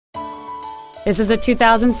This is a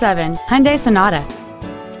 2007 Hyundai Sonata.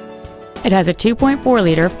 It has a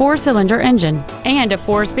 2.4-liter four-cylinder engine and a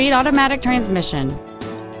 4-speed automatic transmission.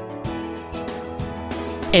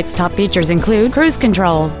 Its top features include cruise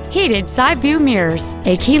control, heated side view mirrors,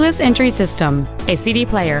 a keyless entry system, a CD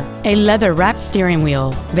player, a leather-wrapped steering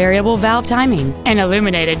wheel, variable valve timing, an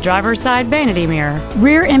illuminated driver's side vanity mirror,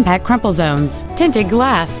 rear impact crumple zones, tinted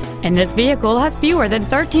glass, and this vehicle has fewer than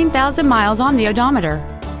 13,000 miles on the odometer.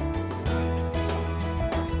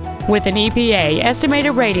 With an EPA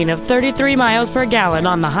estimated rating of 33 miles per gallon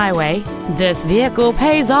on the highway, this vehicle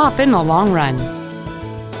pays off in the long run.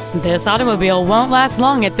 This automobile won't last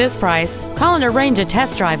long at this price. Call and arrange a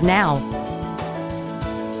test drive now.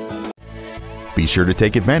 Be sure to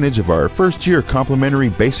take advantage of our first-year complimentary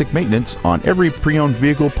basic maintenance on every pre-owned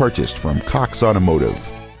vehicle purchased from Cox Automotive.